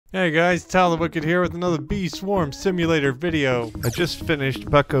Hey guys, Tal the Wicked here with another bee swarm simulator video. I just finished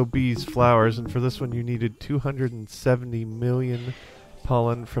Bucko Bee's flowers, and for this one you needed 270 million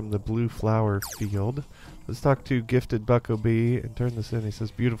pollen from the blue flower field. Let's talk to Gifted Bucko Bee and turn this in. He says,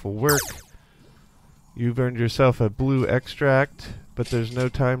 beautiful work. You've earned yourself a blue extract, but there's no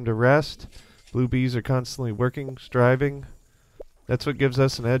time to rest. Blue bees are constantly working, striving. That's what gives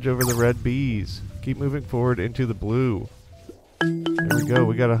us an edge over the red bees. Keep moving forward into the blue. There we go.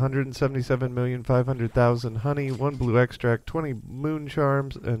 We got 177,500,000 honey, 1 blue extract, 20 moon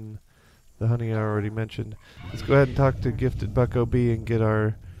charms, and the honey I already mentioned. Let's go ahead and talk to Gifted Bucko Bee and get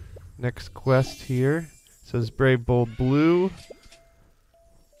our next quest here. It says Brave Bold Blue.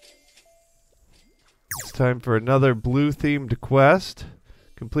 It's time for another blue-themed quest.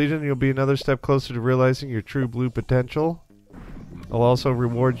 Complete it and you'll be another step closer to realizing your true blue potential. I'll also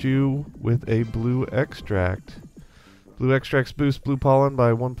reward you with a blue extract. Blue extracts boost blue pollen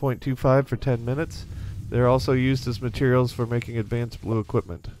by 1.25 for 10 minutes. They're also used as materials for making advanced blue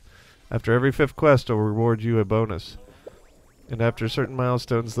equipment. After every 5th quest, I'll reward you a bonus. And after certain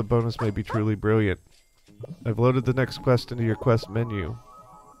milestones, the bonus may be truly brilliant. I've loaded the next quest into your quest menu.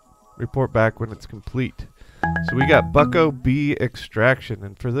 Report back when it's complete. So we got Bucko Bee Extraction,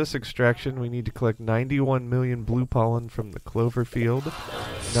 and for this extraction we need to collect 91 million blue pollen from the clover field,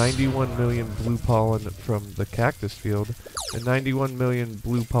 91 million blue pollen from the cactus field, and 91 million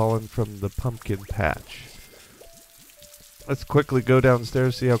blue pollen from the pumpkin patch. Let's quickly go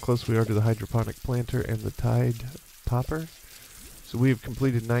downstairs, see how close we are to the hydroponic planter and the tide popper. So we have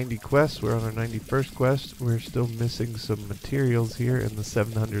completed 90 quests. We're on our 91st quest. We're still missing some materials here in the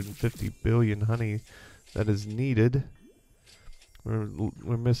 750 billion honey that is needed.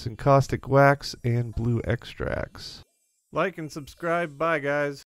 We're missing caustic wax and blue extracts. Like and subscribe. Bye, guys.